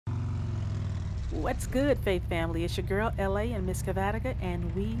What's good, Faith Family? It's your girl, LA and Miss Cavatica,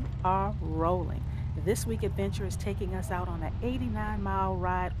 and we are rolling. This week adventure is taking us out on an 89-mile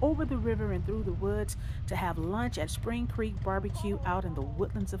ride over the river and through the woods to have lunch at Spring Creek Barbecue out in the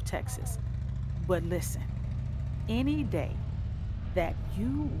woodlands of Texas. But listen, any day that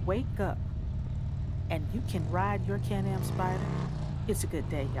you wake up and you can ride your Can-Am Spyder, it's a good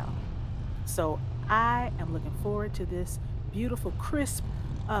day, y'all. So I am looking forward to this beautiful, crisp,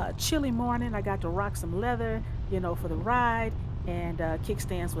 chilly morning. I got to rock some leather, for the ride, and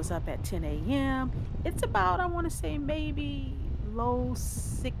kickstands was up at 10 a.m. It's about, I want to say, maybe low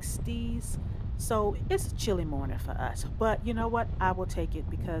 60s. So it's a chilly morning for us. But you know what? I will take it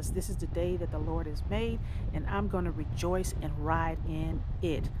because this is the day that the Lord has made, and I'm going to rejoice and ride in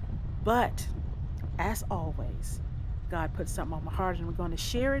it. But as always, God put something on my heart, and we're going to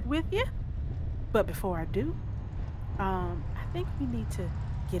share it with you. But before I do, I think we need to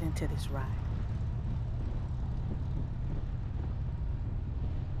get into this ride.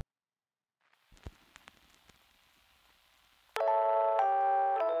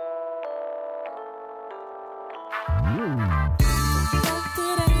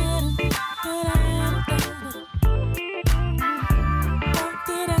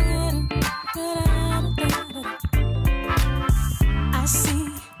 I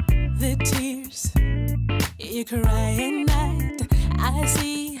see the tears you cry at night.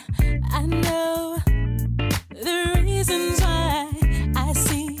 I know the reasons why. I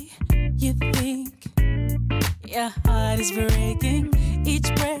see you think your heart is breaking.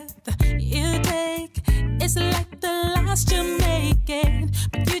 Each breath you take is like the last you're making.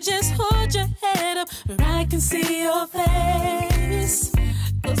 But you just hold your head up where I can see your face.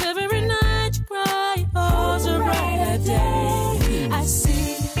 'Cause every night you cry, all's a brighter day. I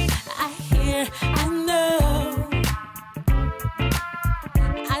see, I hear, I know.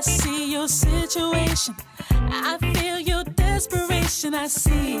 I see your situation, I feel your desperation. I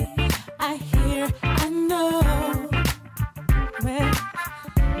see, I hear, I know. Well,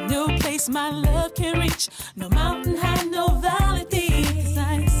 no place my love can reach, no mountain high, no valley deep. 'Cause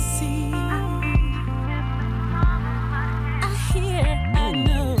I see, I hear, I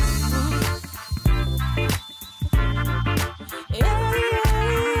know. Yes,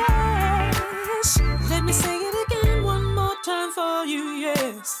 let me say it again one more time for you,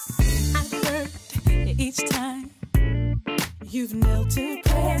 yes. I've heard each time you've knelt to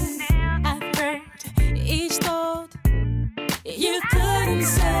pray. I've heard each thought you couldn't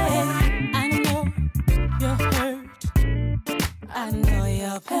say. I know you're hurt, I know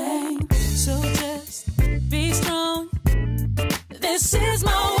your pain. So just be strong, this is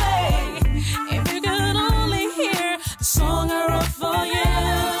my way. If you could only hear the song I wrote for you,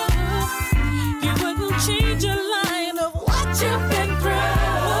 you wouldn't change your line of what you've been through.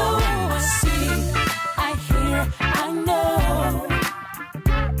 I see, I hear, I know.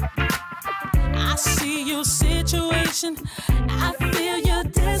 I see your situation, I feel your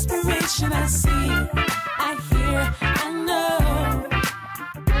desperation. I see, I hear, I know.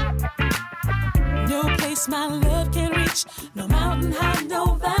 No place my love can reach, no mountain high,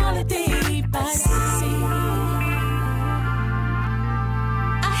 no valley deep. I see,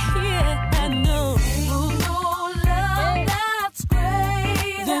 I hear, I know. Ain't no love that's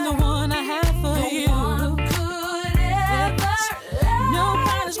greater than the one I have for you. No one could ever love.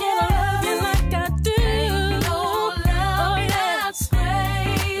 Nobody's gonna love you like I do. Ain't no love that's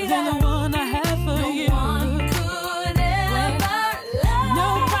greater than the one I have for you. No one could ever love.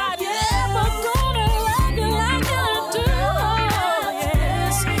 Nobody ever gonna love you like I do.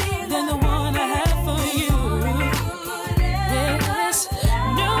 Yes, than the one I have for you.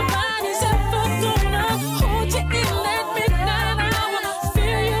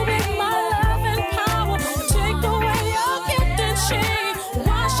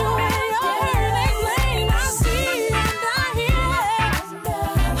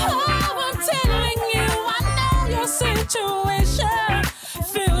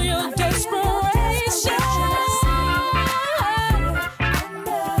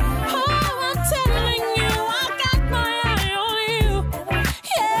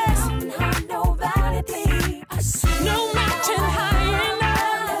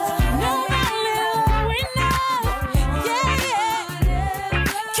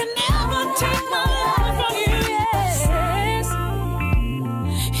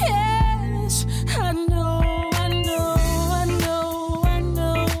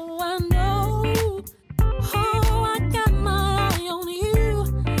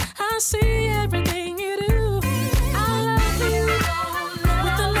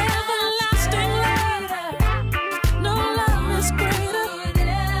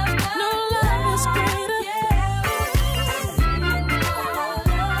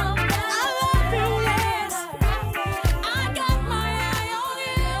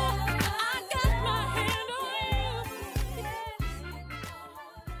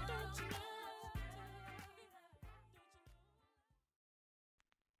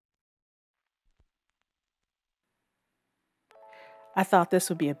 I thought this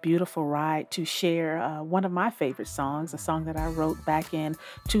would be a beautiful ride to share one of my favorite songs, a song that I wrote back in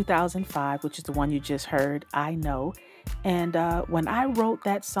 2005, which is the one you just heard, I Know. And when I wrote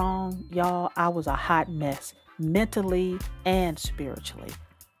that song, y'all, I was a hot mess, mentally and spiritually.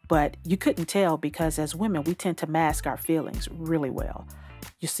 But you couldn't tell because as women, we tend to mask our feelings really well.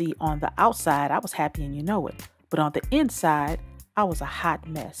 You see, on the outside, I was happy and you know it. But on the inside, I was a hot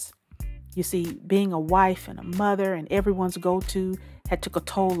mess. You see, being a wife and a mother and everyone's go-to had took a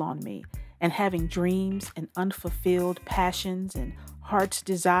toll on me. And having dreams and unfulfilled passions and heart's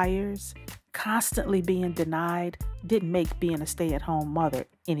desires constantly being denied didn't make being a stay-at-home mother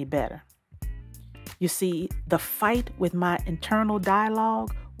any better. You see, the fight with my internal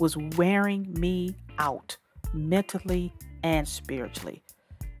dialogue was wearing me out mentally and spiritually.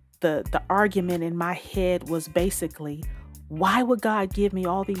 The argument in my head was basically, why would God give me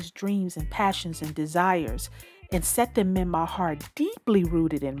all these dreams and passions and desires and set them in my heart, deeply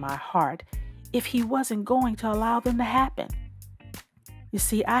rooted in my heart, if he wasn't going to allow them to happen? You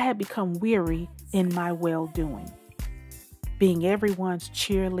see, I had become weary in my well-doing, being everyone's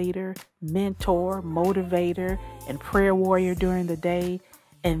cheerleader, mentor, motivator, and prayer warrior during the day,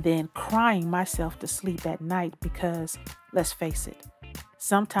 and then crying myself to sleep at night because, let's face it,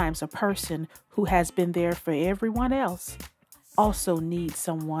 sometimes a person who has been there for everyone else also needs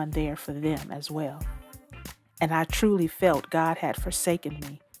someone there for them as well. And I truly felt God had forsaken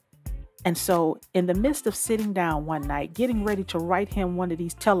me. And so in the midst of sitting down one night, getting ready to write him one of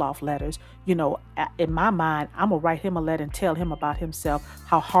these tell-off letters, in my mind, I'm going to write him a letter and tell him about himself,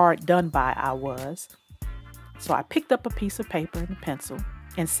 how hard done by I was. So I picked up a piece of paper and a pencil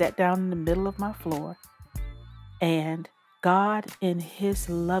and sat down in the middle of my floor. And God, in his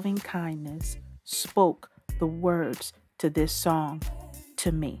loving kindness, spoke the words to this song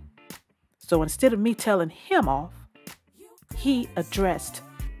to me. So instead of me telling him off, he addressed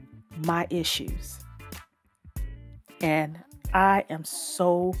my issues. And I am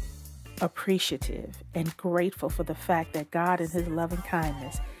so appreciative and grateful for the fact that God, in his loving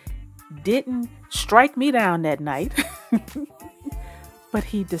kindness, didn't strike me down that night, but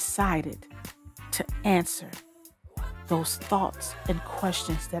he decided to answer those thoughts and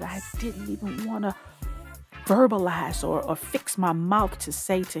questions that I didn't even want to verbalize or fix my mouth to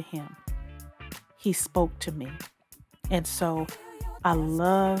say to him. He spoke to me. And so I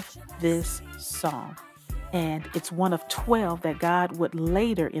love this song. And it's one of 12 that God would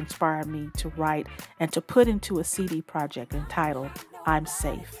later inspire me to write and to put into a CD project entitled I'm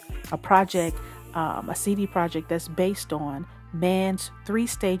Safe. A CD project that's based on man's 3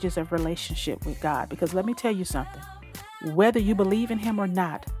 stages of relationship with God. Because let me tell you something, whether you believe in him or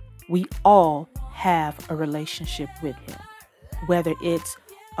not, we all have a relationship with him. Whether it's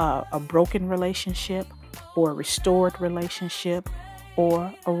a broken relationship or a restored relationship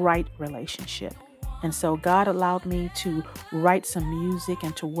or a right relationship. And so God allowed me to write some music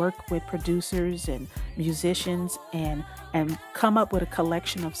and to work with producers and musicians and come up with a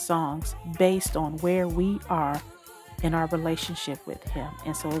collection of songs based on where we are in our relationship with him.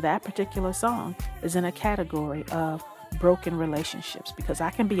 And so that particular song is in a category of broken relationships, because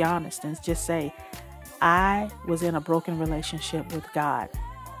I can be honest and just say I was in a broken relationship with God,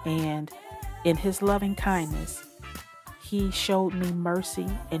 and in his loving kindness, he showed me mercy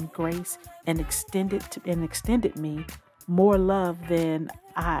and grace and extended me more love than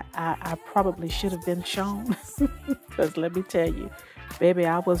I probably should have been shown. Because let me tell you, baby,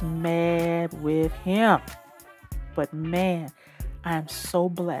 I was mad with him. But man, I am so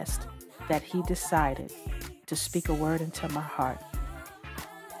blessed that he decided to speak a word into my heart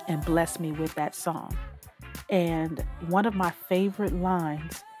and bless me with that song. And one of my favorite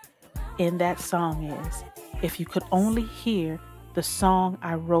lines in that song is, if you could only hear the song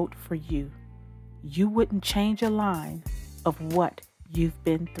I wrote for you, you wouldn't change a line of what you've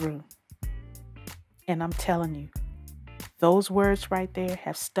been through. And I'm telling you, those words right there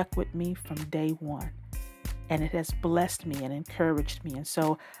have stuck with me from day one. And it has blessed me and encouraged me. And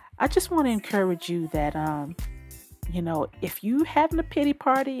so I just want to encourage you that, if you having a pity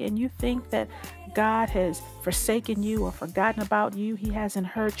party and you think that God has forsaken you or forgotten about you, he hasn't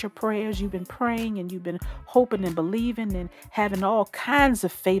heard your prayers, you've been praying and you've been hoping and believing and having all kinds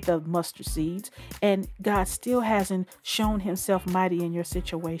of faith of mustard seeds, and God still hasn't shown himself mighty in your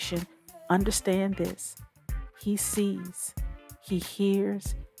situation, understand this. He sees, he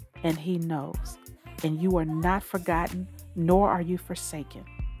hears, and he knows. And you are not forgotten, nor are you forsaken.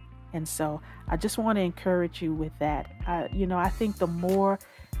 And so I just want to encourage you with that. I think the more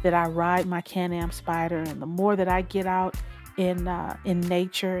that I ride my Can-Am Spyder and the more that I get out in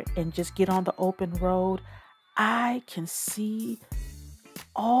nature and just get on the open road, I can see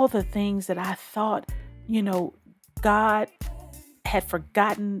all the things that I thought, God had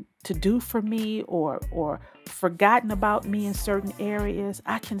forgotten to do for me or forgotten about me in certain areas.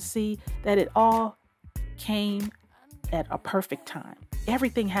 I can see that it all came at a perfect time.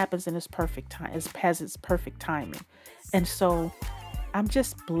 Everything happens in its perfect time, it has its perfect timing. And so I'm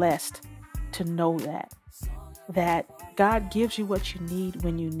just blessed to know that God gives you what you need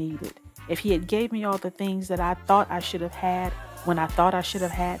when you need it. If he had gave me all the things that I thought I should have had when I thought I should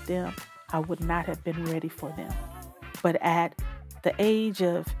have had them, I would not have been ready for them. But at the age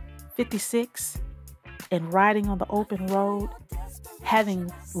of 56 and riding on the open road,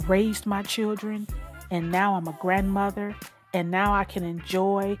 having raised my children, and now I'm a grandmother, and now I can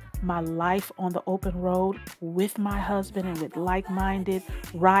enjoy my life on the open road with my husband and with like-minded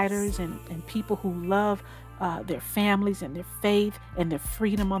riders and people who love their families and their faith and their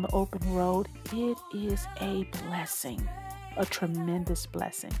freedom on the open road. It is a blessing, a tremendous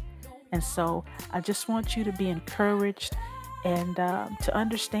blessing. And so I just want you to be encouraged and to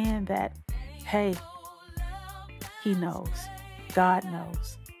understand that, hey, he knows. God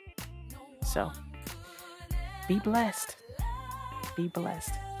knows. So be blessed. Be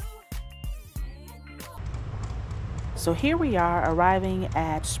blessed. So here we are arriving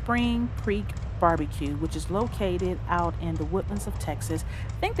at Spring Creek Barbecue, which is located out in the woodlands of Texas.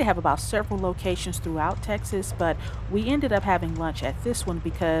 I think they have about several locations throughout Texas, but we ended up having lunch at this one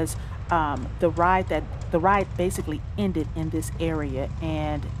because the ride basically ended in this area,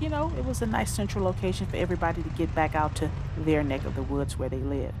 and it was a nice central location for everybody to get back out to their neck of the woods where they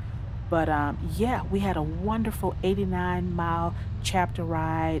live. But yeah, we had a wonderful 89-mile chapter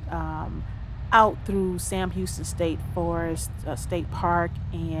ride out through Sam Houston State Forest, State Park,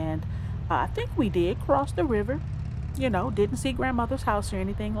 and I think we did cross the river. Didn't see grandmother's house or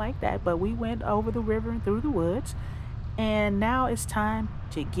anything like that, but we went over the river and through the woods. And now it's time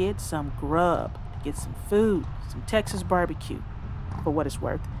to get some grub, to get some food, some Texas barbecue, for what it's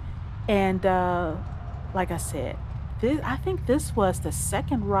worth. And like I said, I think this was the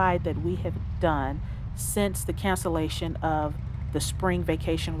second ride that we have done since the cancellation of the spring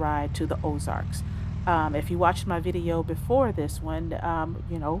vacation ride to the Ozarks. If you watched my video before this one,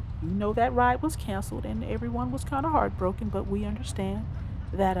 you know that ride was canceled and everyone was kind of heartbroken, but we understand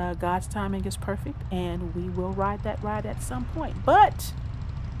that God's timing is perfect and we will ride that ride at some point. But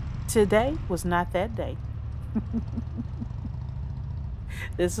today was not that day.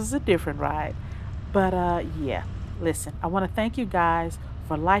 This is a different ride. But yeah, listen, I want to thank you guys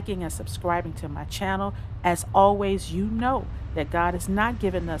for liking and subscribing to my channel. As always, you know that God has not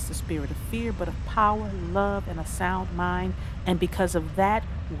given us the spirit of fear, but of power, love, and a sound mind. And because of that,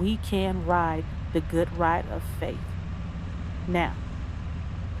 we can ride the good ride of faith. Now,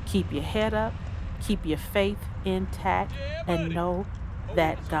 keep your head up, keep your faith intact, and know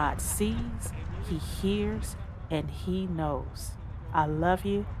that God sees, he hears, and he knows. I love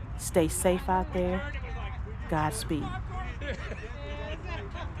you. Stay safe out there. Godspeed.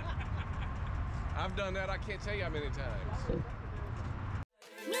 I've done that, I can't tell you how many times.